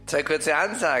Zwei kurze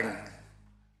Ansagen.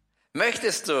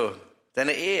 Möchtest du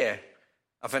deine Ehe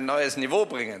auf ein neues Niveau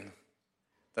bringen?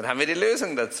 Dann haben wir die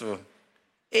Lösung dazu.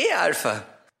 Ehe-Alpha.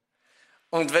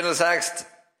 Und wenn du sagst,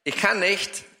 ich kann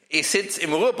nicht, ich sitze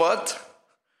im Ruhrpott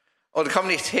und komme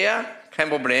nicht her, kein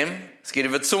Problem, es geht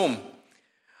über Zoom.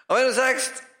 Und wenn du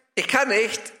sagst, ich kann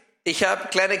nicht, ich habe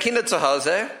kleine Kinder zu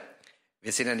Hause,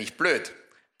 wir sind ja nicht blöd.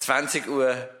 20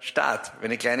 Uhr Start, wenn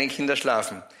die kleinen Kinder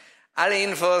schlafen. Alle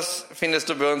Infos findest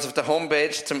du bei uns auf der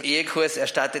Homepage zum Ehekurs. Er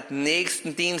startet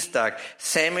nächsten Dienstag.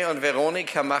 Sammy und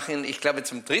Veronika machen ihn, ich glaube,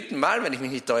 zum 3. Mal, wenn ich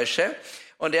mich nicht täusche.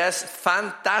 Und er ist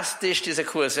fantastisch, dieser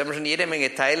Kurs. Wir haben schon jede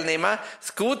Menge Teilnehmer.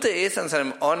 Das Gute ist an so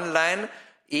einem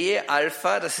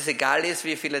Online-Ehe-Alpha, dass es egal ist,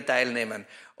 wie viele teilnehmen.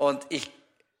 Und ich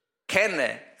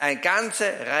kenne eine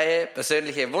ganze Reihe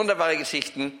persönliche, wunderbare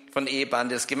Geschichten von Ehepaaren,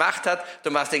 die das gemacht hat.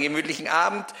 Du machst einen gemütlichen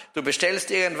Abend, du bestellst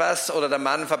irgendwas oder der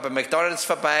Mann fährt bei McDonald's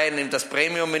vorbei, nimmt das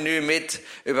Premium-Menü mit,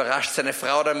 überrascht seine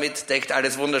Frau damit, deckt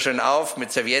alles wunderschön auf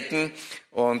mit Servietten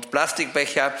und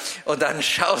Plastikbecher und dann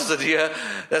schaust du dir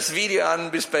das Video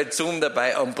an, bist bei Zoom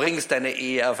dabei und bringst deine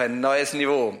Ehe auf ein neues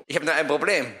Niveau. Ich habe nur ein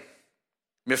Problem.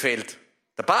 Mir fehlt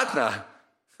der Partner.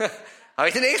 Habe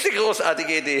ich die nächste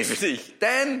großartige Idee für dich.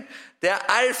 Denn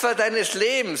der Alpha deines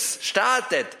Lebens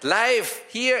startet live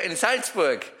hier in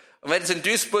Salzburg. Und wenn du in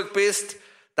Duisburg bist,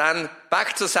 dann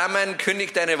pack zusammen,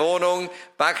 kündig deine Wohnung,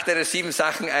 pack deine 7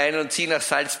 Sachen ein und zieh nach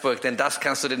Salzburg, denn das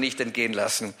kannst du dir nicht entgehen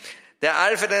lassen. Der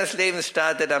Alpha deines Lebens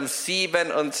startet am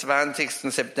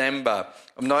 27. September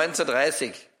um 19:30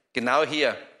 Uhr, genau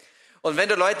hier. Und wenn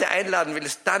du Leute einladen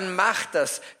willst, dann mach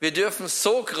das. Wir dürfen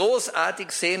so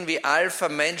großartig sehen, wie Alpha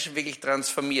Menschen wirklich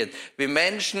transformiert. Wie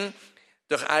Menschen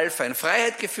durch Alpha in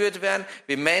Freiheit geführt werden,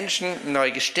 wie Menschen neu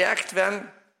gestärkt werden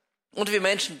und wie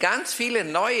Menschen ganz viele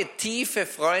neue, tiefe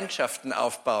Freundschaften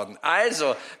aufbauen.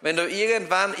 Also, wenn du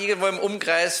irgendwo im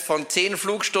Umkreis von 10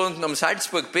 Flugstunden um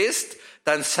Salzburg bist,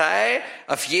 dann sei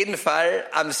auf jeden Fall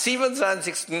am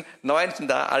 27.09.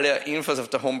 da. Alle Infos auf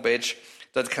der Homepage.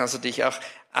 Dort kannst du dich auch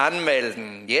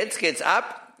anmelden. Jetzt geht's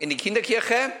ab in die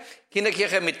Kinderkirche.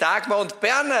 Kinderkirche mit Dagmar und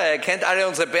Berner. Ihr kennt alle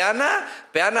unsere Berner.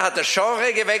 Berner hat das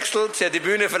Genre gewechselt, sie hat die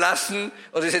Bühne verlassen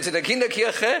und ist jetzt in der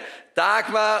Kinderkirche.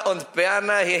 Dagmar und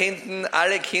Berner hier hinten,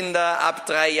 alle Kinder ab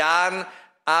 3 Jahren,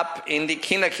 ab in die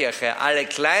Kinderkirche. Alle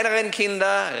kleineren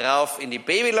Kinder rauf in die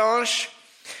Babylounge.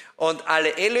 Und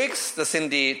alle Elix, das sind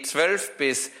die 12-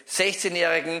 bis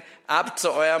 16-Jährigen, ab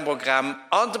zu eurem Programm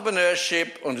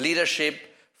Entrepreneurship und Leadership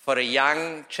for the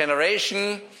Young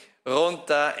Generation,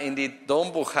 runter in die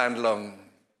Dombuchhandlung.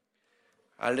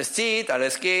 Alles zieht,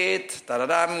 alles geht,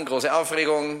 große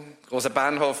Aufregung, großer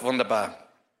Bahnhof, wunderbar.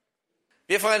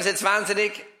 Wir freuen uns jetzt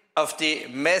wahnsinnig auf die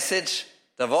Message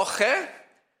der Woche.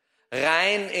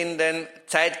 Rein in den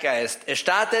Zeitgeist. Es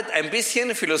startet ein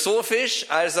bisschen philosophisch,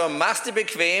 also mach's dir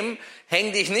bequem,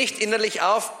 häng dich nicht innerlich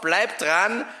auf, bleib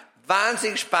dran,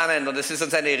 wahnsinnig spannend und es ist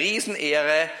uns eine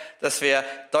Riesenehre, dass wir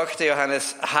Dr.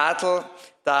 Johannes Hartl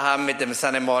da haben mit dem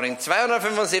Sunday Morning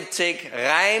 275,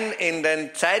 rein in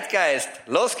den Zeitgeist.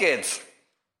 Los geht's!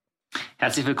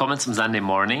 Herzlich willkommen zum Sunday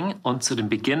Morning und zu dem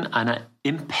Beginn einer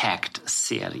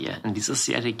Impact-Serie. In dieser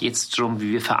Serie geht es darum,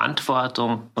 wie wir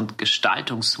Verantwortung und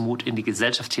Gestaltungsmut in die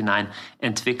Gesellschaft hinein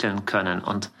entwickeln können.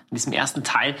 Und in diesem ersten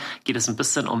Teil geht es ein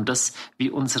bisschen um das, wie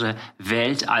unsere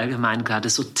Welt allgemein gerade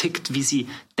so tickt, wie sie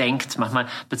denkt. Manchmal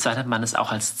bezeichnet man es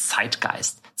auch als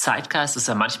Zeitgeist. Zeitgeist ist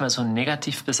ja manchmal so ein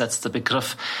negativ besetzter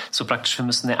Begriff. So praktisch, wir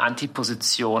müssen eine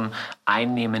Antiposition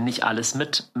einnehmen, nicht alles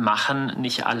mitmachen,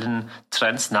 nicht allen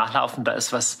Trends nachlaufen. Da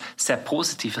ist was sehr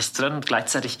Positives drin und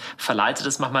gleichzeitig verleitet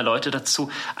es manchmal Leute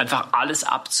dazu, einfach alles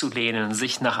abzulehnen und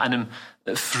sich nach einem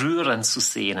Früheren zu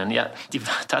sehnen. Ja, die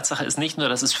Tatsache ist nicht nur,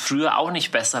 dass es früher auch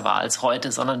nicht besser war als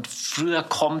heute, sondern früher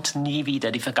kommt nie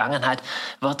wieder. Die Vergangenheit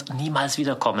wird niemals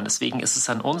wiederkommen. Deswegen ist es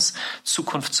an uns,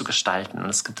 Zukunft zu gestalten. Und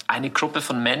es gibt eine Gruppe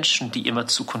von Menschen, die immer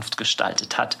Zukunft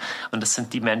gestaltet hat. Und das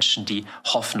sind die Menschen, die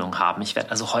Hoffnung haben. Ich werde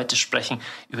also heute sprechen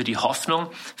über die Hoffnung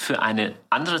für eine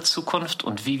andere Zukunft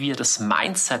und wie wir das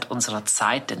Mindset unserer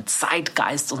Zeit, den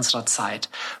Zeitgeist unserer Zeit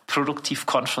produktiv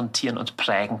konfrontieren und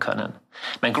prägen können.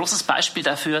 Mein großes Beispiel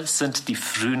dafür sind die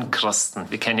frühen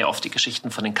Christen. Wir kennen ja oft die Geschichten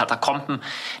von den Katakomben,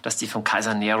 dass die vom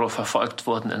Kaiser Nero verfolgt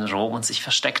wurden in Rom und sich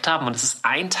versteckt haben. Und es ist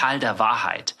ein Teil der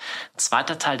Wahrheit. Ein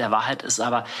zweiter Teil der Wahrheit ist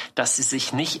aber, dass sie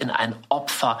sich nicht in ein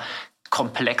Opfer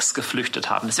Komplex geflüchtet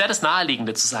haben. Es wäre das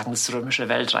Naheliegende zu sagen, das römische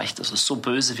Weltreich, das ist so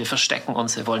böse, wir verstecken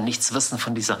uns, wir wollen nichts wissen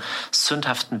von dieser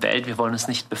sündhaften Welt, wir wollen es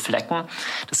nicht beflecken.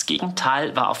 Das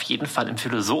Gegenteil war auf jeden Fall im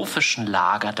philosophischen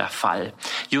Lager der Fall.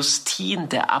 Justin,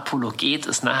 der Apologet,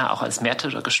 ist nachher auch als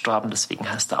Märtyrer gestorben,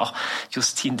 deswegen heißt er auch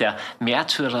Justin der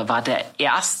Märtyrer, war der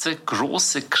erste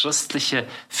große christliche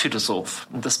Philosoph.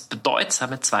 Und das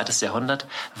bedeutsame 2. Jahrhundert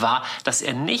war, dass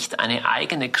er nicht eine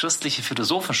eigene christliche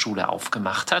Philosophenschule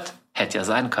aufgemacht hat. Hätte ja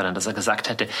sein können, dass er gesagt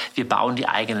hätte, wir bauen die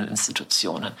eigenen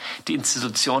Institutionen. Die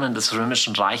Institutionen des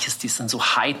Römischen Reiches, die sind so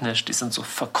heidnisch, die sind so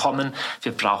verkommen.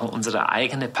 Wir brauchen unsere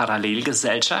eigene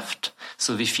Parallelgesellschaft,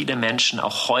 so wie viele Menschen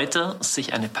auch heute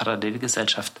sich eine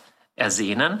Parallelgesellschaft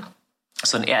ersehnen.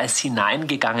 Sondern er ist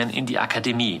hineingegangen in die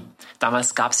Akademie.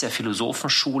 Damals gab es ja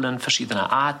Philosophenschulen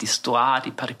verschiedener Art, die Stoa, die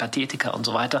Peripatetika und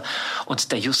so weiter.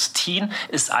 Und der Justin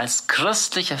ist als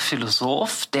christlicher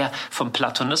Philosoph, der vom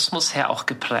Platonismus her auch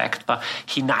geprägt war,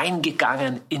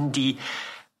 hineingegangen in die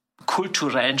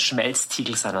kulturellen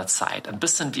Schmelztiegel seiner Zeit. Ein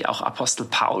bisschen wie auch Apostel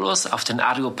Paulus auf den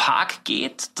Areopag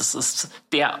geht. Das ist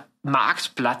der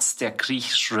Marktplatz der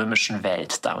griechisch-römischen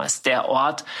Welt damals. Der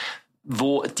Ort,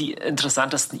 wo die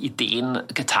interessantesten Ideen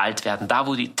geteilt werden, da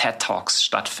wo die TED-Talks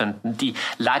stattfinden, die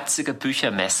Leipziger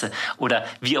Büchermesse oder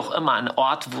wie auch immer, ein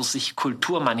Ort, wo sich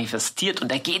Kultur manifestiert,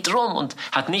 und er geht rum und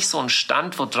hat nicht so einen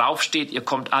Stand, wo drauf steht, ihr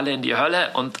kommt alle in die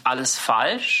Hölle und alles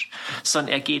falsch,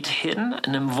 sondern er geht hin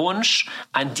in einem Wunsch,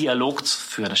 einen Dialog zu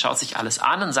führen. Er schaut sich alles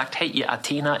an und sagt, hey, ihr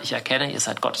Athener, ich erkenne, ihr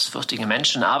seid gottesfürchtige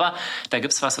Menschen, aber da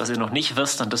gibt's was ihr noch nicht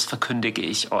wisst, und das verkündige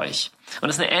ich euch. Und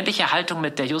das ist eine ähnliche Haltung,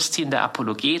 mit der Justin der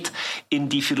Apologet in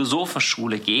die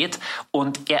Philosophenschule geht,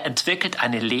 und er entwickelt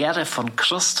eine Lehre von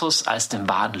Christus als dem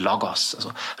wahren Logos.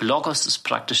 Also Logos ist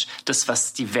praktisch das,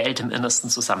 was die Welt im Innersten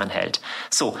zusammenhält.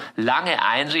 So, lange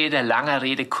Einrede, langer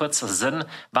Rede, kurzer Sinn.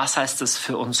 Was heißt das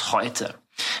für uns heute?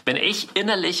 Wenn ich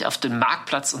innerlich auf dem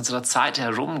Marktplatz unserer Zeit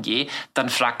herumgehe, dann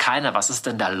fragt keiner, was ist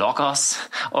denn der Logos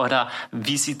oder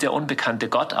wie sieht der unbekannte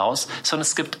Gott aus, sondern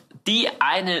es gibt die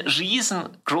eine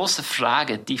riesengroße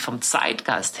Frage, die vom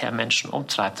Zeitgeist her Menschen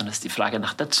umtreibt, und das ist die Frage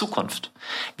nach der Zukunft.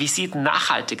 Wie sieht ein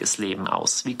nachhaltiges Leben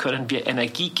aus? Wie können wir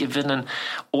Energie gewinnen,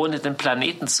 ohne den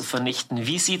Planeten zu vernichten?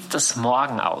 Wie sieht das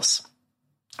morgen aus?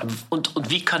 Und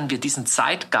wie können wir diesen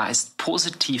Zeitgeist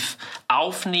positiv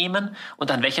aufnehmen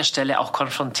und an welcher Stelle auch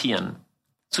konfrontieren?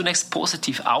 Zunächst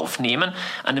positiv aufnehmen.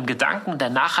 An dem Gedanken der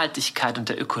Nachhaltigkeit und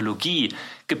der Ökologie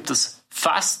gibt es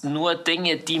fast nur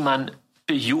Dinge, die man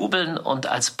bejubeln und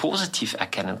als positiv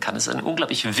erkennen kann. Es ist eine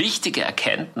unglaublich wichtige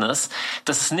Erkenntnis,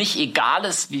 dass es nicht egal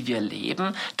ist, wie wir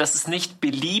leben, dass es nicht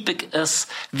beliebig ist,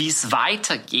 wie es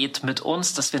weitergeht mit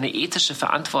uns, dass wir eine ethische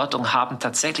Verantwortung haben,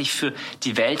 tatsächlich für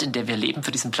die Welt, in der wir leben,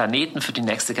 für diesen Planeten, für die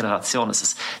nächste Generation. Es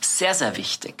ist sehr, sehr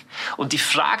wichtig. Und die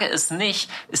Frage ist nicht,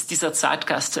 ist dieser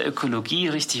Zeitgeist der Ökologie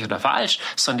richtig oder falsch,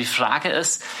 sondern die Frage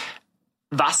ist,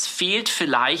 was fehlt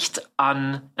vielleicht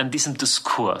an diesem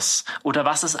Diskurs oder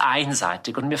was ist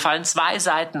einseitig? Und mir fallen 2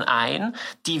 Seiten ein,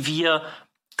 die wir,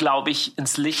 glaube ich,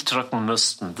 ins Licht rücken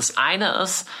müssten. Das eine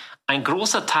ist, ein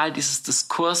großer Teil dieses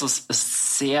Diskurses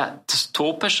ist sehr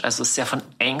dystopisch, also ist sehr von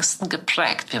Ängsten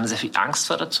geprägt. Wir haben sehr viel Angst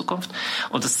vor der Zukunft.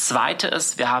 Und das Zweite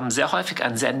ist, wir haben sehr häufig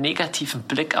einen sehr negativen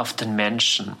Blick auf den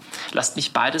Menschen. Lasst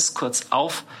mich beides kurz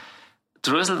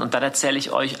aufdröseln und dann erzähle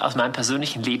ich euch aus meinem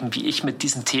persönlichen Leben, wie ich mit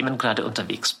diesen Themen gerade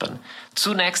unterwegs bin.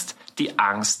 Zunächst die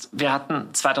Angst. Wir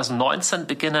hatten 2019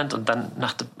 beginnend und dann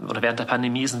während der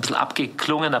Pandemie ist ein bisschen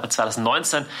abgeklungen, aber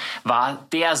 2019 war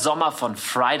der Sommer von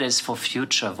Fridays for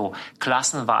Future, wo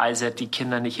klassenweise die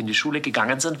Kinder nicht in die Schule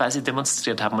gegangen sind, weil sie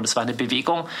demonstriert haben. Und es war eine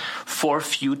Bewegung for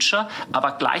Future,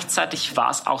 aber gleichzeitig war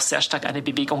es auch sehr stark eine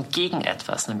Bewegung gegen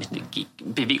etwas, nämlich eine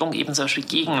Bewegung eben zum Beispiel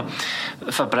gegen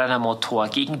Verbrennermotor,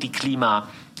 gegen die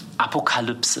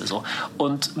Klimaapokalypse. So.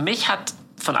 Und mich hat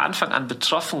von Anfang an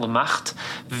betroffen gemacht,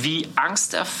 wie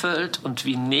angsterfüllt und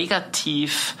wie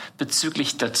negativ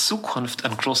bezüglich der Zukunft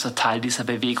ein großer Teil dieser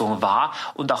Bewegung war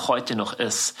und auch heute noch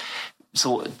ist.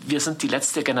 So, wir sind die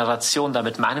letzte Generation,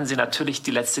 damit meinen sie natürlich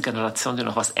die letzte Generation, die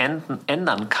noch was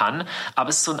ändern kann, aber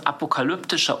es ist so ein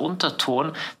apokalyptischer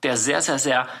Unterton, der sehr, sehr,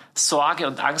 sehr Sorge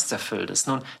und Angst erfüllt ist.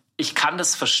 Nun, ich kann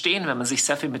das verstehen, wenn man sich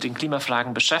sehr viel mit den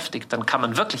Klimafragen beschäftigt, dann kann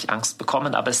man wirklich Angst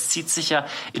bekommen, aber es zieht sich ja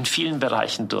in vielen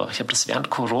Bereichen durch. Ich habe das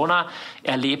während Corona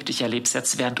erlebt, ich erlebe es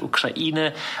jetzt während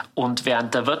Ukraine und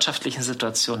während der wirtschaftlichen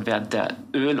Situation, während der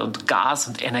Öl- und Gas-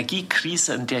 und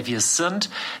Energiekrise, in der wir sind,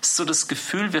 ist so das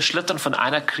Gefühl, wir schlittern von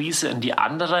einer Krise in die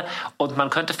andere und man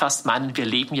könnte fast meinen, wir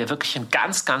leben ja wirklich in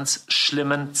ganz, ganz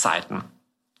schlimmen Zeiten.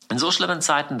 In so schlimmen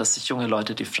Zeiten, dass sich junge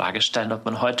Leute die Frage stellen, ob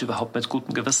man heute überhaupt mit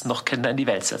gutem Gewissen noch Kinder in die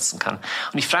Welt setzen kann.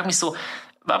 Und ich frage mich so,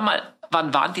 wann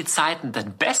waren die Zeiten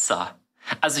denn besser?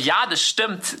 Also ja, das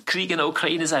stimmt. Krieg in der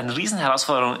Ukraine ist eine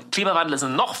Riesenherausforderung. Klimawandel ist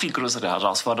eine noch viel größere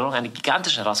Herausforderung, eine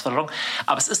gigantische Herausforderung.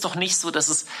 Aber es ist doch nicht so, dass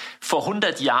es vor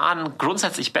 100 Jahren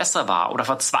grundsätzlich besser war oder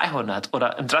vor 200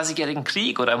 oder im 30-jährigen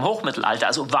Krieg oder im Hochmittelalter.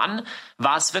 Also wann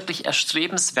war es wirklich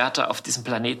erstrebenswerter, auf diesem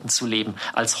Planeten zu leben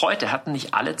als heute? Hatten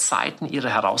nicht alle Zeiten ihre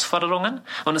Herausforderungen?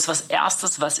 Und es war das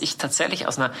Erstes, was ich tatsächlich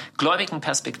aus einer gläubigen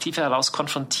Perspektive heraus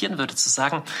konfrontieren würde, zu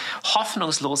sagen,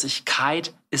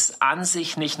 Hoffnungslosigkeit ist an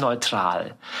sich nicht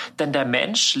neutral. Denn der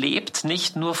Mensch lebt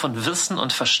nicht nur von Wissen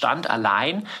und Verstand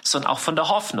allein, sondern auch von der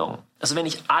Hoffnung. Also wenn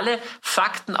ich alle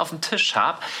Fakten auf dem Tisch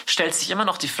habe, stellt sich immer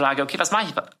noch die Frage, okay, was mache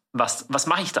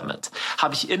ich damit?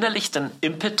 Habe ich innerlich den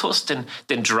Impetus, den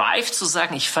Drive zu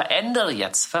sagen, ich verändere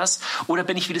jetzt was? Oder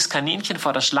bin ich wie das Kaninchen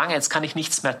vor der Schlange, jetzt kann ich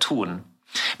nichts mehr tun?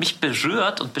 Mich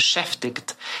berührt und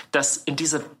beschäftigt, dass in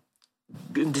dieser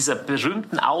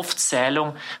berühmten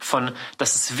Aufzählung von,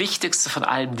 dass das Wichtigste von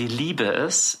allem die Liebe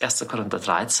ist, 1. Korinther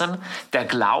 13, der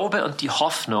Glaube und die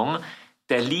Hoffnung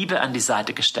der Liebe an die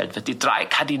Seite gestellt wird. Die 3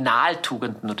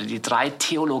 Kardinaltugenden oder die 3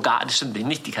 theologalen, stimmt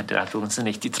nicht, die Kardinaltugenden sind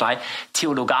nicht, die 3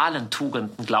 theologalen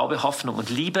Tugenden, Glaube, Hoffnung und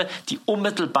Liebe, die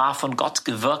unmittelbar von Gott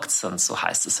gewirkt sind, so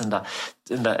heißt es in der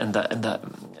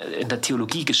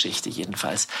Theologiegeschichte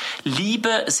jedenfalls. Liebe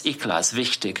ist klar, ist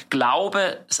wichtig.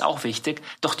 Glaube ist auch wichtig.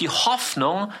 Doch die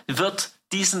Hoffnung wird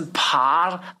diesem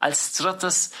Paar als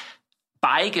drittes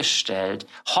beigestellt.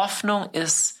 Hoffnung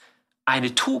ist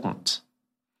eine Tugend.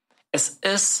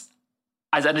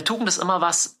 Eine Tugend ist immer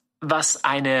was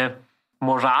eine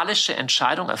moralische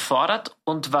Entscheidung erfordert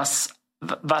und was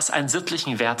einen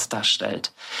sittlichen Wert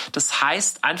darstellt. Das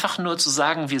heißt, einfach nur zu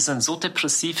sagen, wir sind so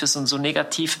depressiv, wir sind so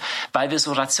negativ, weil wir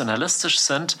so rationalistisch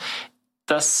sind,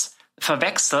 das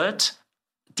verwechselt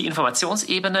die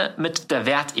Informationsebene mit der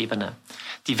Wertebene.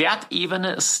 Die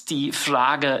Wertebene ist die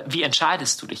Frage, wie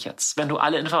entscheidest du dich jetzt? Wenn du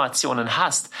alle Informationen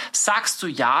hast, sagst du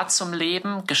Ja zum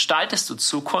Leben, gestaltest du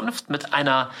Zukunft mit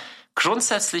einer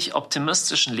grundsätzlich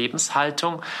optimistischen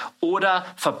Lebenshaltung oder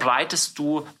verbreitest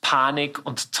du Panik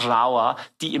und Trauer,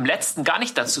 die im Letzten gar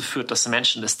nicht dazu führt, dass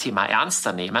Menschen das Thema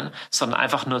ernster nehmen, sondern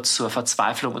einfach nur zur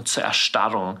Verzweiflung und zur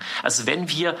Erstarrung. Also wenn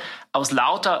wir aus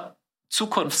lauter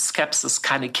Zukunftsskepsis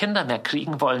keine Kinder mehr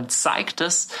kriegen wollen, zeigt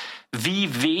es,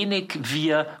 wie wenig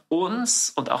wir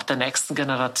uns und auch der nächsten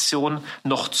Generation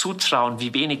noch zutrauen,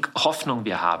 wie wenig Hoffnung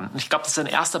wir haben. Und ich glaube, das ist ein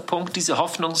erster Punkt, diese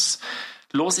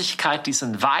Hoffnungslosigkeit,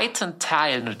 diesen weiten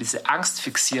Teilen oder diese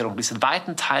Angstfixierung, diesen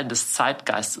weiten Teilen des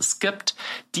Zeitgeistes gibt,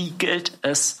 die gilt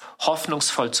es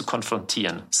hoffnungsvoll zu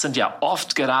konfrontieren. Es sind ja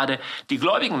oft gerade die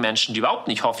gläubigen Menschen, die überhaupt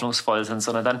nicht hoffnungsvoll sind,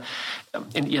 sondern dann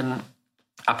in ihren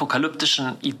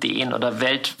apokalyptischen Ideen oder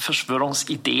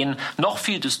Weltverschwörungsideen noch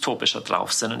viel dystopischer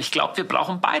drauf sind. Und ich glaube, wir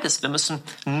brauchen beides. Wir müssen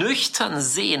nüchtern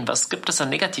sehen, was gibt es an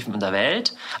Negativem in der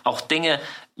Welt. Auch Dinge,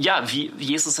 wie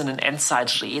Jesus in den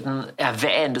Endzeitreden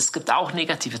erwähnt. Es gibt auch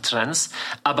negative Trends.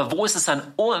 Aber wo ist es an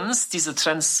uns, diese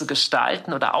Trends zu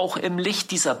gestalten oder auch im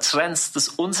Licht dieser Trends das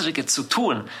Unsere zu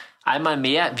tun? Einmal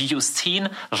mehr wie Justin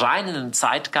rein in den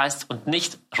Zeitgeist und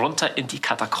nicht runter in die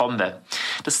Katakombe.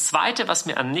 Das Zweite, was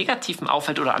mir an Negativem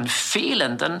auffällt oder an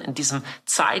Fehlenden in diesem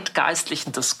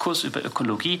zeitgeistlichen Diskurs über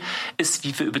Ökologie, ist,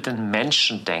 wie wir über den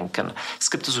Menschen denken. Es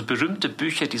gibt so berühmte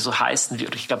Bücher, die so heißen, wie,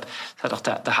 ich glaube, das hat auch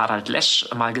der Harald Lesch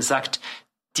mal gesagt,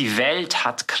 die Welt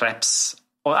hat Krebs.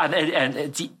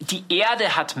 Die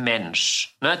Erde hat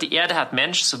Mensch. Ne? Die Erde hat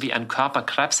Mensch, so wie ein Körper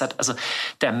Krebs hat. Also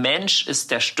der Mensch ist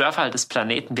der Störfall des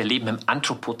Planeten. Wir leben im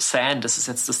Anthropozän. Das ist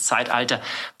jetzt das Zeitalter,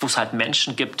 wo es halt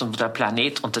Menschen gibt und wo der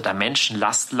Planet unter der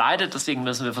Menschenlast leidet. Deswegen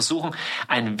müssen wir versuchen,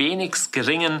 einen möglichst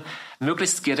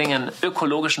geringen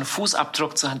ökologischen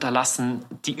Fußabdruck zu hinterlassen,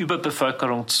 die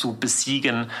Überbevölkerung zu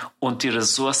besiegen und die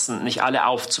Ressourcen nicht alle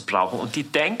aufzubrauchen. Und die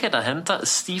Denke dahinter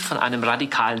ist die von einem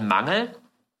radikalen Mangel,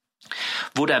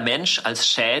 wo der Mensch als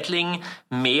Schädling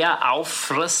mehr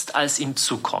auffrisst, als ihm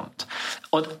zukommt.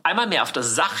 Und einmal mehr auf der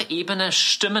Sachebene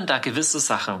stimmen da gewisse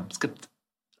Sachen. Es gibt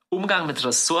Umgang mit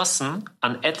Ressourcen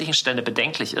an etlichen Stellen, der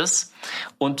bedenklich ist.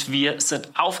 Und wir sind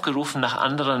aufgerufen, nach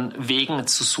anderen Wegen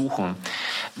zu suchen.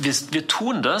 Wir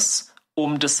tun das,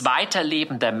 um das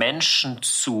Weiterleben der Menschen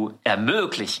zu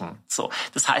ermöglichen. So,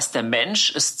 das heißt, der Mensch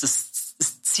ist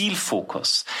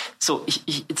Zielfokus. So, das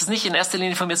ist nicht in erster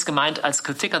Linie von mir jetzt gemeint als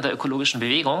Kritik an der ökologischen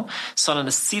Bewegung, sondern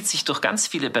es zieht sich durch ganz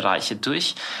viele Bereiche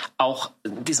durch, auch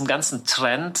diesem ganzen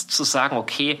Trend zu sagen,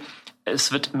 okay,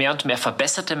 Es wird mehr und mehr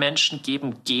verbesserte Menschen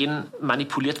geben,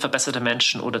 genmanipuliert verbesserte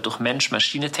Menschen oder durch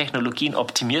Mensch-Maschine-Technologien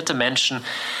optimierte Menschen,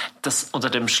 das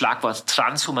unter dem Schlagwort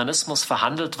Transhumanismus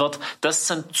verhandelt wird. Das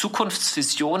sind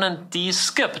Zukunftsvisionen, die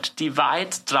es gibt, die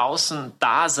weit draußen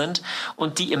da sind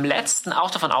und die im Letzten auch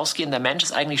davon ausgehen, der Mensch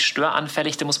ist eigentlich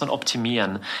störanfällig, den muss man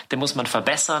optimieren, den muss man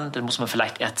verbessern, den muss man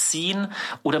vielleicht erziehen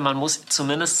oder man muss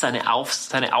zumindest seine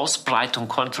Ausbreitung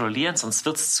kontrollieren, sonst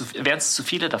wären es zu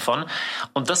viele davon.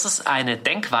 Und das ist eine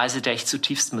Denkweise, der ich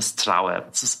zutiefst misstraue.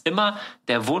 Es ist immer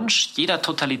der Wunsch jeder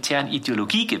totalitären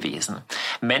Ideologie gewesen,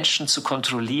 Menschen zu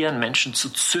kontrollieren, Menschen zu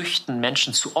züchten,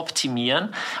 Menschen zu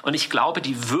optimieren. Und ich glaube,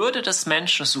 die Würde des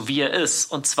Menschen, so wie er ist,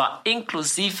 und zwar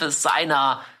inklusive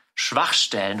seiner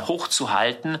Schwachstellen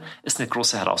hochzuhalten, ist eine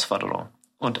große Herausforderung.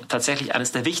 Und tatsächlich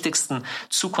eines der wichtigsten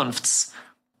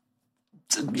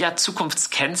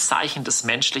Zukunftskennzeichen des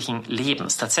menschlichen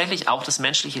Lebens. Tatsächlich auch das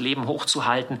menschliche Leben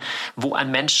hochzuhalten, wo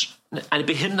ein Mensch eine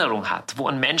Behinderung hat, wo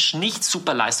ein Mensch nicht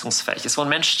superleistungsfähig ist, wo ein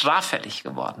Mensch straffällig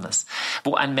geworden ist,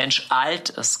 wo ein Mensch alt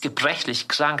ist, gebrechlich,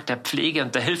 krank, der Pflege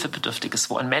und der Hilfe bedürftig ist,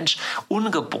 wo ein Mensch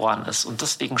ungeboren ist und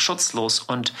deswegen schutzlos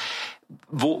und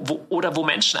wo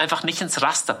Menschen einfach nicht ins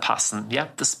Raster passen. Ja?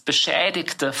 Das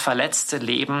beschädigte, verletzte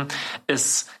Leben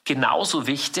ist genauso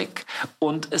wichtig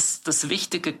und ist das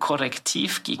wichtige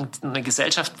Korrektiv gegen eine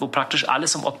Gesellschaft, wo praktisch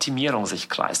alles um Optimierung sich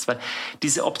kreist. Weil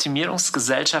diese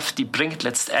Optimierungsgesellschaft, die bringt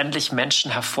letztendlich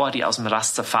Menschen hervor, die aus dem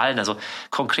Raster fallen. Also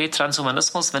konkret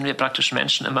Transhumanismus, wenn wir praktisch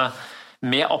Menschen immer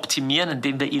mehr optimieren,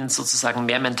 indem wir ihnen sozusagen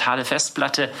mehr mentale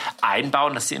Festplatte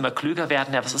einbauen, dass sie immer klüger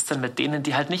werden. Ja, was ist denn mit denen,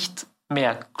 die halt nicht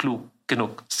mehr klug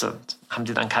genug sind? Haben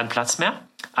die dann keinen Platz mehr?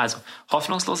 Also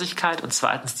Hoffnungslosigkeit und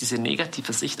zweitens diese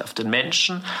negative Sicht auf den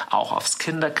Menschen, auch aufs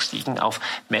Kinderkriegen, auf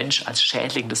Mensch als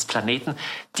Schädling des Planeten,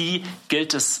 die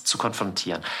gilt es zu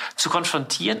konfrontieren. Zu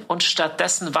konfrontieren und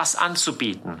stattdessen was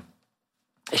anzubieten.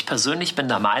 Ich persönlich bin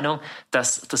der Meinung,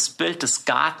 dass das Bild des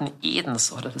Garten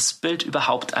Edens oder das Bild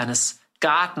überhaupt eines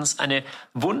Gartens eine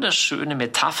wunderschöne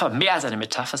Metapher, mehr als eine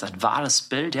Metapher, ist ein wahres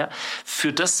Bild, ja,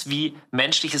 für das, wie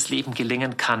menschliches Leben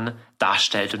gelingen kann,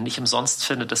 darstellt. Und nicht umsonst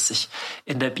findet es sich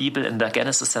in der Bibel, in der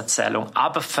Genesis-Erzählung,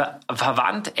 aber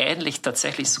verwandt ähnlich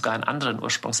tatsächlich sogar in anderen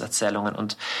Ursprungserzählungen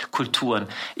und Kulturen.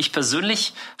 Ich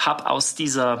persönlich habe aus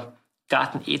dieser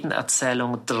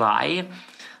Garten-Eden-Erzählung 3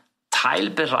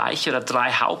 Teilbereiche oder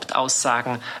 3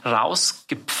 Hauptaussagen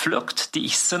rausgepflückt, die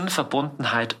ich Sinn,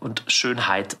 Verbundenheit und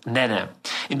Schönheit nenne.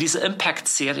 In dieser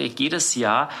Impact-Serie geht es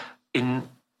ja in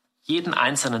jeden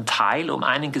einzelnen Teil um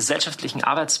einen gesellschaftlichen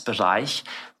Arbeitsbereich,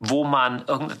 wo man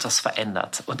irgendetwas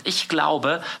verändert. Und ich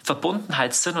glaube,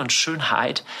 Verbundenheit, Sinn und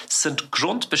Schönheit sind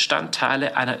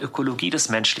Grundbestandteile einer Ökologie des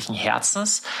menschlichen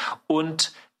Herzens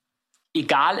und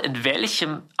egal in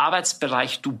welchem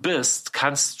Arbeitsbereich du bist,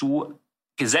 kannst du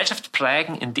Gesellschaft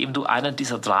prägen, indem du einen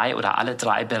dieser 3 oder alle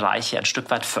 3 Bereiche ein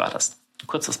Stück weit förderst.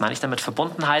 Kurz, was meine ich damit?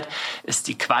 Verbundenheit ist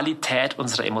die Qualität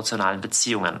unserer emotionalen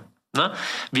Beziehungen.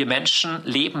 Wir Menschen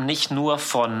leben nicht nur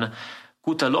von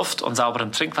guter Luft und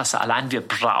sauberem Trinkwasser allein. Wir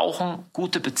brauchen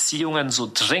gute Beziehungen so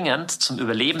dringend zum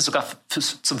Überleben, sogar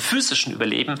zum physischen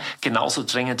Überleben, genauso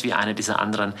dringend wie eine dieser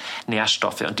anderen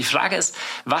Nährstoffe. Und die Frage ist,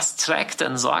 was trägt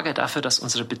denn Sorge dafür, dass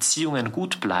unsere Beziehungen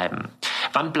gut bleiben?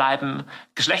 Wann bleiben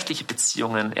geschlechtliche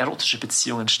Beziehungen, erotische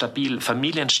Beziehungen stabil,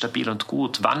 Familien stabil und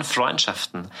gut? Wann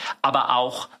Freundschaften? Aber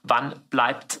auch, wann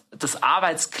bleibt das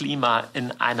Arbeitsklima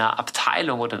in einer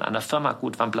Abteilung oder in einer Firma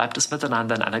gut? Wann bleibt das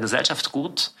Miteinander in einer Gesellschaft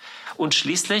gut? Und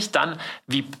schließlich dann,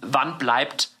 wann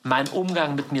bleibt mein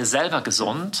Umgang mit mir selber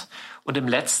gesund? Und im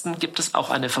Letzten gibt es auch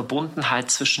eine Verbundenheit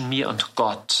zwischen mir und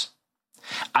Gott.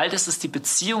 All das ist die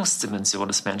Beziehungsdimension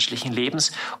des menschlichen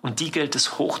Lebens und die gilt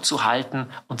es hochzuhalten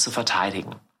und zu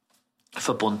verteidigen.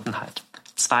 Verbundenheit.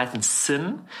 Zweitens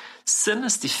Sinn. Sinn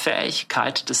ist die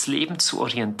Fähigkeit, das Leben zu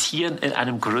orientieren in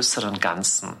einem größeren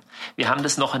Ganzen. Wir haben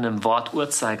das noch in dem Wort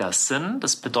Uhrzeigersinn.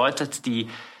 Das bedeutet, die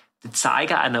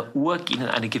Zeiger einer Uhr gehen in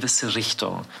eine gewisse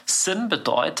Richtung. Sinn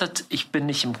bedeutet, ich bin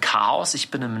nicht im Chaos,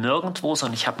 ich bin im Nirgendwo,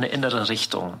 sondern ich habe eine innere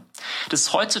Richtung. Das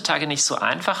ist heutzutage nicht so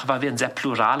einfach, weil wir in sehr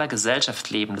pluraler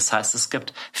Gesellschaft leben. Das heißt, es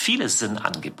gibt viele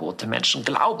Sinnangebote. Menschen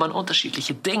glauben an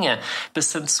unterschiedliche Dinge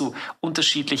bis hin zu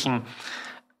unterschiedlichen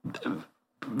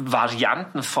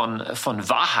Varianten von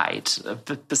Wahrheit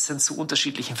bis hin zu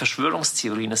unterschiedlichen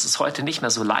Verschwörungstheorien. Es ist heute nicht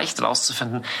mehr so leicht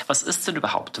herauszufinden, was ist denn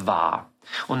überhaupt wahr?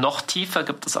 Und noch tiefer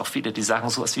gibt es auch viele, die sagen,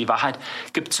 sowas wie Wahrheit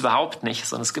gibt es überhaupt nicht,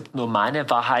 sondern es gibt nur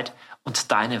meine Wahrheit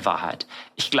und deine Wahrheit.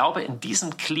 Ich glaube, in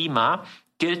diesem Klima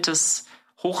gilt es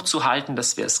hochzuhalten,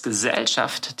 dass wir als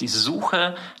Gesellschaft die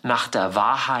Suche nach der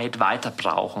Wahrheit weiter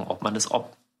brauchen, ob man es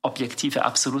objektive,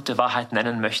 absolute Wahrheit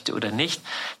nennen möchte oder nicht.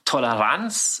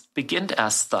 Toleranz beginnt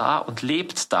erst da und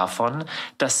lebt davon,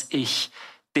 dass ich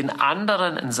den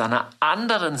anderen in seiner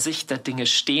anderen Sicht der Dinge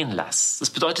stehen lasse.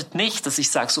 Das bedeutet nicht, dass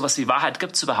ich sage, sowas wie Wahrheit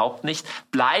gibt es überhaupt nicht.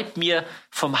 Bleib mir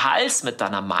vom Hals mit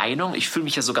deiner Meinung. Ich fühle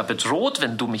mich ja sogar bedroht,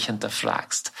 wenn du mich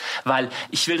hinterfragst. Weil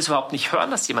ich will das überhaupt nicht hören,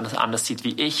 dass jemand das anders sieht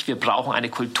wie ich. Wir brauchen eine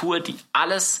Kultur, die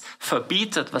alles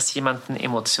verbietet, was jemanden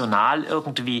emotional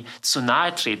irgendwie zu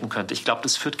nahe treten könnte. Ich glaube,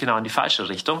 das führt genau in die falsche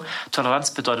Richtung.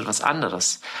 Toleranz bedeutet was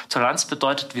anderes. Toleranz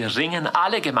bedeutet, wir ringen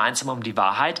alle gemeinsam um die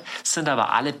Wahrheit, sind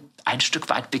aber alle ein Stück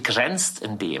weit begrenzt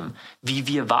in dem, wie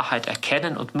wir Wahrheit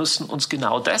erkennen und müssen uns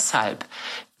genau deshalb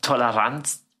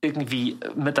Toleranz irgendwie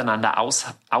miteinander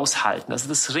aushalten. Also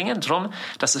das Ringen drum,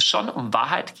 dass es schon um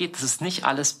Wahrheit geht, dass es nicht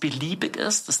alles beliebig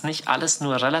ist, dass nicht alles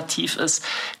nur relativ ist,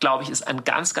 glaube ich, ist ein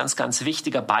ganz, ganz, ganz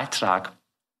wichtiger Beitrag.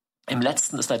 Im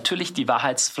Letzten ist natürlich die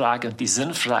Wahrheitsfrage und die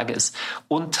Sinnfrage ist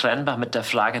untrennbar mit der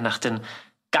Frage nach den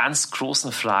ganz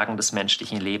großen Fragen des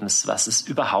menschlichen Lebens. Was ist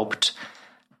überhaupt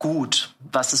gut?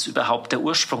 Was ist überhaupt der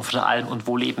Ursprung von allem und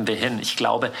wo leben wir hin? Ich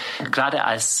glaube, gerade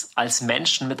als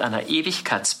Menschen mit einer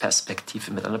Ewigkeitsperspektive,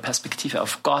 mit einer Perspektive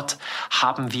auf Gott,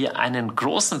 haben wir einen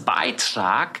großen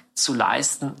Beitrag zu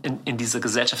leisten, in dieser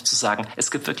Gesellschaft zu sagen,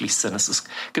 es gibt wirklich Sinn, es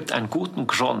gibt einen guten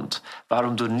Grund,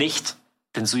 warum du nicht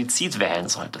den Suizid wählen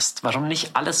solltest, warum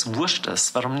nicht alles wurscht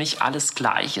ist, warum nicht alles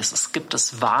gleich ist. Es gibt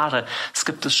das Wahre, es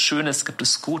gibt das Schöne, es gibt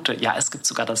das Gute, ja, es gibt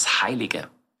sogar das Heilige.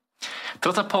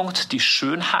 Dritter Punkt, die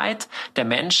Schönheit. Der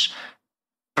Mensch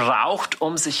braucht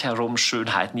um sich herum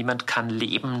Schönheit. Niemand kann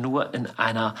leben nur in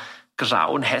einer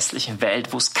grauen, hässlichen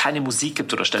Welt, wo es keine Musik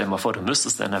gibt. Oder stell dir mal vor, du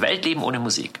müsstest in einer Welt leben ohne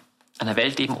Musik. In einer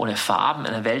Welt leben ohne Farben,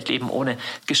 in einer Welt leben ohne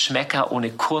Geschmäcker, ohne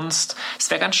Kunst.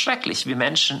 Es wäre ganz schrecklich. Wir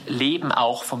Menschen leben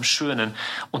auch vom Schönen.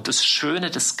 Und das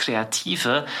Schöne, das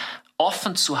Kreative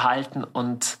offen zu halten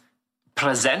und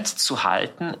präsent zu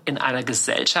halten in einer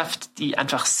Gesellschaft, die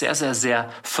einfach sehr, sehr, sehr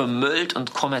vermüllt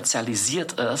und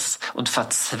kommerzialisiert ist und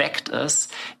verzweckt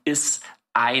ist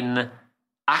ein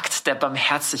Akt der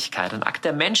Barmherzigkeit, ein Akt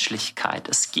der Menschlichkeit.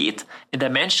 Es geht in der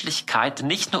Menschlichkeit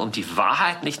nicht nur um die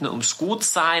Wahrheit, nicht nur ums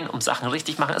Gutsein, um Sachen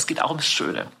richtig machen, es geht auch ums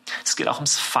Schöne. Es geht auch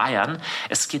ums Feiern.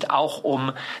 Es geht auch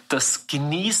um das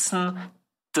Genießen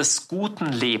des guten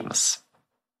Lebens.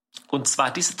 Und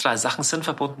zwar diese drei Sachen sind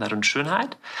Verbundenheit und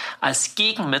Schönheit als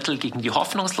Gegenmittel gegen die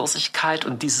Hoffnungslosigkeit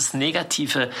und dieses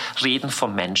negative Reden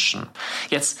vom Menschen.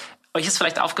 Jetzt, euch ist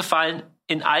vielleicht aufgefallen,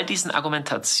 in all diesen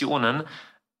Argumentationen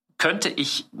könnte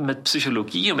ich mit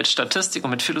Psychologie und mit Statistik und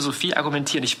mit Philosophie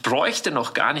argumentieren. Ich bräuchte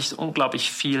noch gar nicht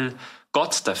unglaublich viel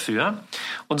Gott dafür.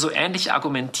 Und so ähnlich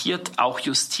argumentiert auch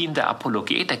Justin der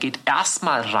Apologet. Der geht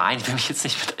erstmal rein, ich will mich jetzt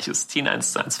nicht mit der Justin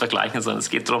 1:1 vergleichen, sondern es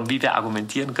geht darum, wie wir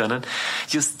argumentieren können.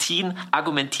 Justin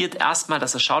argumentiert erstmal,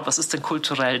 dass er schaut, was ist denn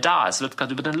kulturell da? Es wird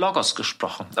gerade über den Logos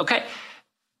gesprochen. Okay,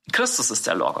 Christus ist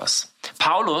der Logos.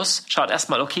 Paulus schaut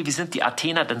erstmal, okay, wie sind die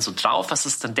Athener denn so drauf? Was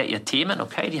ist denn ihr Themen?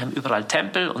 Okay, die haben überall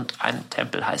Tempel und ein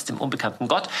Tempel heißt dem unbekannten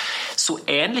Gott. So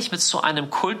ähnlich mit so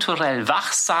einem kulturell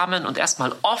wachsamen und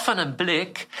erstmal offenen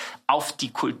Blick auf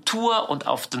die Kultur und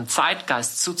auf den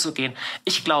Zeitgeist zuzugehen.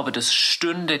 Ich glaube, das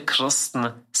stünde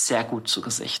Christen sehr gut zu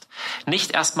Gesicht.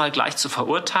 Nicht erstmal gleich zu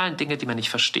verurteilen, Dinge, die man nicht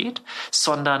versteht,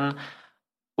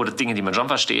 oder Dinge, die man schon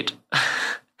versteht,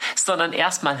 sondern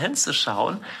erstmal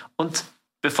hinzuschauen und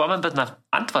bevor man mit einer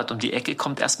Antwort um die Ecke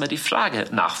kommt, erstmal die Frage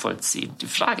nachvollziehen, die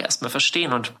Frage erstmal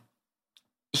verstehen. Und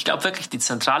ich glaube wirklich, die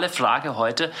zentrale Frage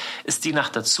heute ist die nach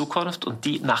der Zukunft und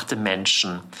die nach dem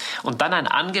Menschen. Und dann ein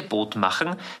Angebot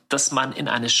machen, das man in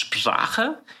eine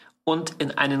Sprache und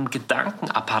in einen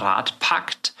Gedankenapparat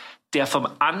packt, der vom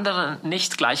anderen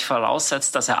nicht gleich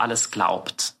voraussetzt, dass er alles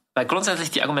glaubt. Weil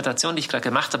grundsätzlich die Argumentation, die ich gerade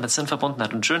gemacht habe mit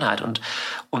Sinnverbundenheit und Schönheit und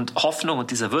Hoffnung und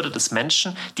dieser Würde des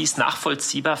Menschen, die ist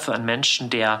nachvollziehbar für einen Menschen,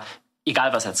 der,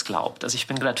 egal was er jetzt glaubt. Also ich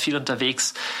bin gerade viel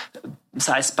unterwegs,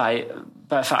 sei es bei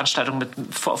Veranstaltungen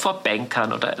vor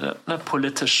Bankern oder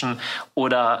politischen,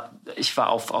 oder ich war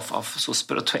auf so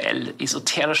spirituell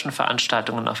esoterischen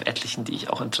Veranstaltungen, auf etlichen, die ich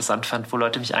auch interessant fand, wo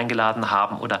Leute mich eingeladen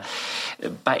haben, oder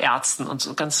bei Ärzten und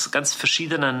so ganz, ganz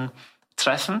verschiedenen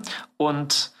Treffen.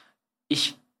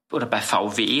 Oder bei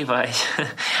VW war ich.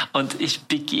 Und ich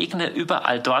begegne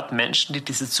überall dort Menschen, die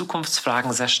diese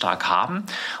Zukunftsfragen sehr stark haben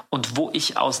und wo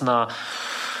ich aus einer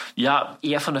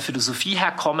eher von der Philosophie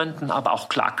herkommenden, aber auch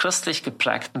klar christlich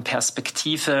geprägten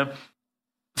Perspektive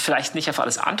vielleicht nicht auf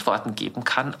alles Antworten geben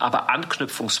kann, aber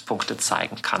Anknüpfungspunkte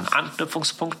zeigen kann.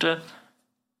 Anknüpfungspunkte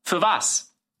für was?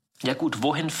 Ja gut,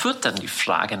 wohin führt dann die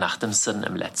Frage nach dem Sinn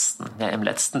im Letzten? Ja, im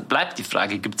Letzten bleibt die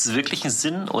Frage, gibt es wirklich einen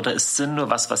Sinn oder ist Sinn nur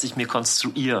was ich mir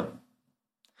konstruiere?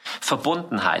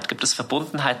 Verbundenheit. Gibt es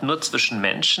Verbundenheit nur zwischen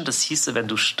Menschen? Das hieße, wenn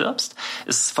du stirbst,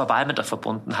 ist es vorbei mit der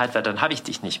Verbundenheit, weil dann habe ich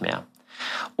dich nicht mehr.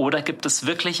 Oder gibt es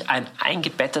wirklich ein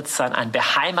Eingebettetsein, ein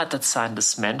Beheimatetsein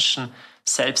des Menschen,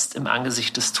 selbst im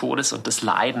Angesicht des Todes und des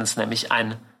Leidens, nämlich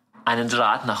einen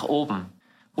Draht nach oben?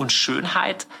 Und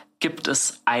Schönheit, gibt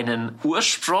es einen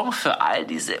Ursprung für all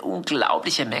diese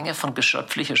unglaubliche Menge von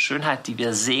geschöpflicher Schönheit, die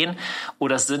wir sehen?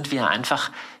 Oder sind wir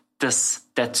einfach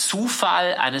der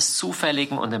Zufall eines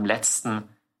zufälligen und im letzten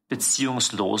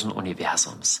beziehungslosen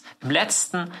Universums? Im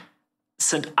letzten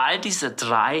sind all diese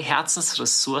 3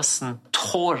 Herzensressourcen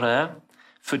Tore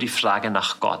für die Frage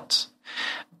nach Gott.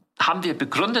 Haben wir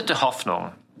begründete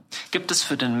Hoffnung? Gibt es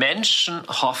für den Menschen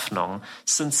Hoffnung?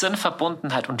 Sind Sinn,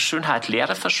 Verbundenheit und Schönheit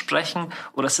leere Versprechen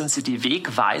oder sind sie die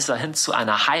Wegweiser hin zu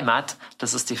einer Heimat?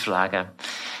 Das ist die Frage.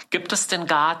 Gibt es den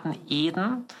Garten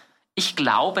Eden? Ich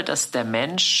glaube, dass der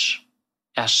Mensch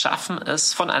erschaffen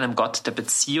ist von einem Gott der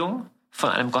Beziehung, von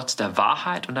einem Gott der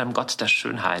Wahrheit und einem Gott der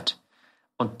Schönheit.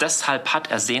 Und deshalb hat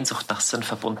er Sehnsucht nach Sinn,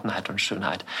 Verbundenheit und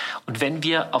Schönheit. Und wenn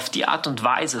wir auf die Art und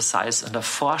Weise, sei es in der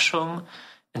Forschung,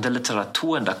 in der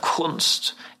Literatur, in der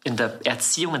Kunst, in der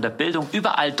Erziehung, in der Bildung,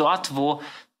 überall dort, wo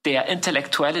der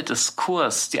intellektuelle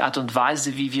Diskurs, die Art und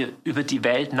Weise, wie wir über die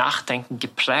Welt nachdenken,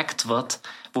 geprägt wird,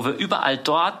 wo wir überall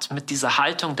dort mit dieser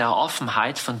Haltung der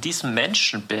Offenheit von diesem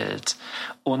Menschenbild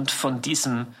und von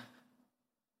diesem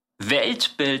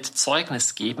Weltbild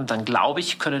Zeugnis geben, dann glaube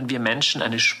ich, können wir Menschen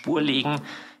eine Spur legen,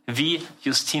 wie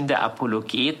Justin der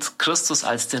Apologet, Christus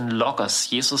als den Logos,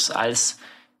 Jesus als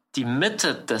die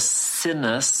Mitte des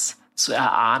Sinnes zu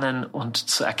erahnen und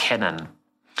zu erkennen.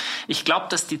 Ich glaube,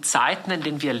 dass die Zeiten, in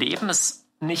denen wir leben, es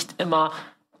nicht immer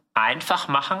einfach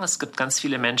machen. Es gibt ganz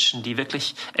viele Menschen, die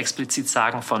wirklich explizit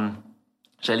sagen, von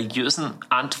religiösen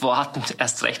Antworten,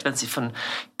 erst recht, wenn sie von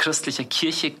christlicher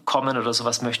Kirche kommen oder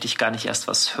sowas, möchte ich gar nicht erst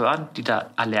was hören, die da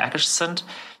allergisch sind.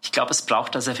 Ich glaube, es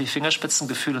braucht da sehr viel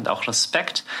Fingerspitzengefühl und auch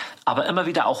Respekt, aber immer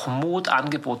wieder auch Mut,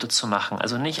 Angebote zu machen.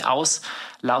 Also nicht aus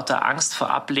lauter Angst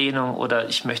vor Ablehnung oder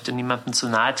ich möchte niemandem zu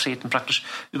nahe treten, praktisch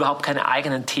überhaupt keine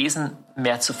eigenen Thesen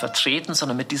mehr zu vertreten,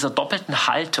 sondern mit dieser doppelten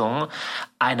Haltung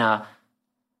einer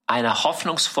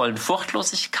hoffnungsvollen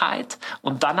Furchtlosigkeit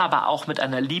und dann aber auch mit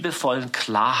einer liebevollen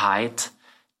Klarheit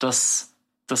das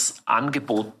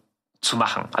Angebot zu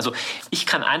machen. Also ich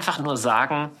kann einfach nur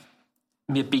sagen,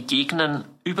 mir begegnen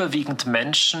überwiegend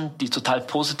Menschen, die total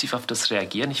positiv auf das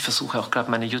reagieren. Ich versuche auch gerade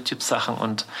meine YouTube-Sachen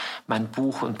und mein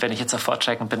Buch und wenn ich jetzt auf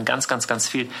Vorträgen bin, ganz, ganz, ganz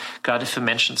viel gerade für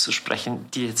Menschen zu sprechen,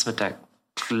 die jetzt mit der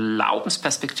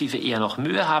Glaubensperspektive eher noch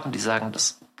Mühe haben, die sagen,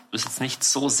 das ist jetzt nicht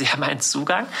so sehr mein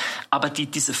Zugang, aber die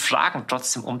diese Fragen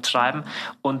trotzdem umtreiben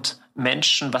und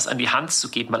Menschen was an die Hand zu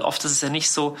geben, weil oft ist es ja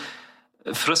nicht so,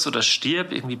 friss oder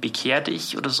stirb, irgendwie bekehr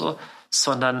dich oder so,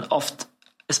 sondern oft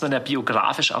ist man ja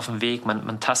biografisch auf dem Weg,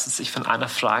 man tastet sich von einer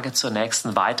Frage zur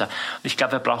nächsten weiter. Und ich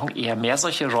glaube, wir brauchen eher mehr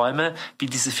solche Räume, wie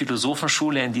diese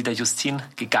Philosophenschule, in die der Justin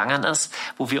gegangen ist,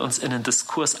 wo wir uns in den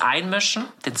Diskurs einmischen,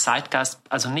 den Zeitgeist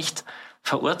also nicht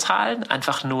verurteilen,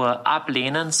 einfach nur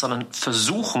ablehnen, sondern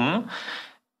versuchen,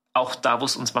 auch da, wo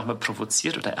es uns manchmal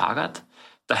provoziert oder ärgert,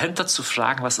 dahinter zu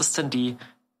fragen, was ist denn die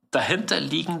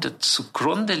dahinterliegende,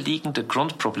 zugrunde liegende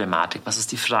Grundproblematik? Was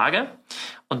ist die Frage?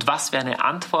 Und was wäre eine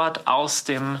Antwort aus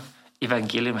dem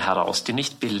Evangelium heraus, die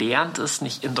nicht belehrend ist,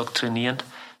 nicht indoktrinierend,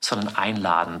 sondern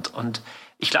einladend? Und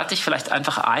ich lade dich vielleicht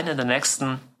einfach ein, in den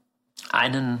nächsten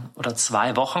 1 oder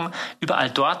 2 Wochen,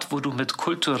 überall dort, wo du mit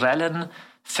kulturellen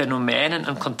Phänomenen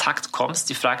in Kontakt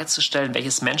kommst, die Frage zu stellen,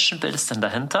 welches Menschenbild ist denn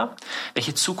dahinter?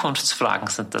 Welche Zukunftsfragen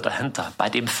sind da dahinter? Bei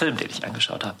dem Film, den ich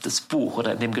angeschaut habe, das Buch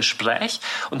oder in dem Gespräch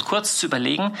und kurz zu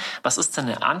überlegen, was ist denn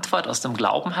eine Antwort aus dem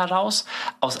Glauben heraus,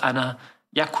 aus einer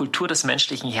Kultur des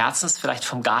menschlichen Herzens, vielleicht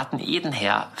vom Garten Eden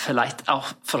her, vielleicht auch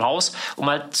voraus, um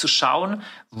mal zu schauen,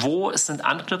 wo es sind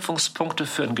Anknüpfungspunkte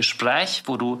für ein Gespräch,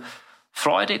 wo du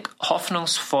freudig,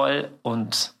 hoffnungsvoll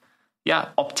und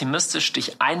optimistisch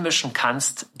dich einmischen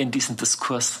kannst in diesen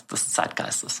Diskurs des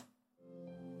Zeitgeistes.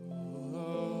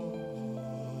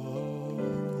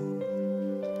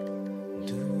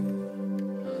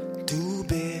 Du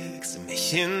birgst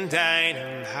mich in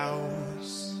deinem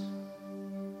Haus.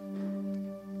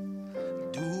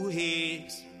 Du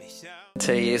hebst mich auf.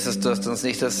 Herr Jesus, du hast uns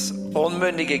nicht als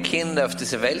unmündige Kinder auf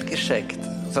diese Welt geschickt,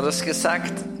 sondern du hast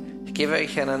gesagt, ich gebe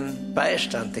euch einen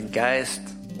Beistand, den Geist.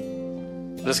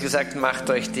 Du hast gesagt, macht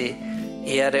euch die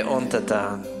Erde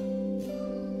untertan.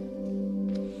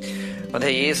 Und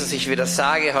Herr Jesus, ich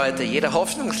widersage heute jeder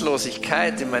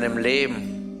Hoffnungslosigkeit in meinem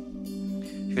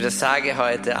Leben. Ich widersage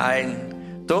heute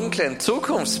allen dunklen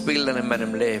Zukunftsbildern in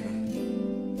meinem Leben.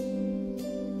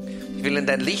 Ich will in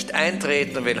dein Licht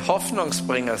eintreten und will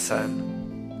Hoffnungsbringer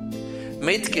sein.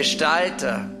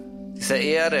 Mitgestalter dieser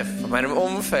Erde, von meinem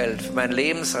Umfeld, von meinem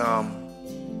Lebensraum.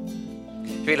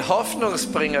 Ich will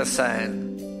Hoffnungsbringer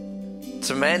sein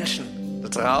zu Menschen da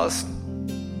draußen.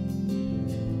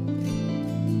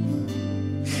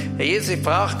 Herr Jesus, ich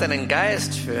brauche deinen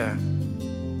Geist für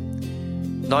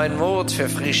neuen Mut, für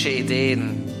frische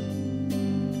Ideen,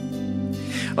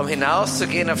 um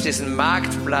hinauszugehen auf diesen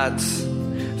Marktplatz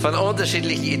von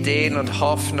unterschiedlichen Ideen und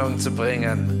Hoffnung zu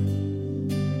bringen,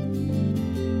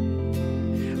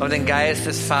 um den Geist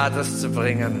des Vaters zu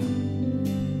bringen,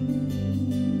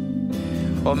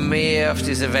 um mehr auf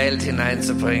diese Welt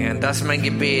hineinzubringen. Das ist mein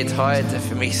Gebet heute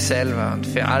für mich selber und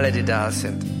für alle, die da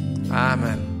sind.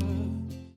 Amen.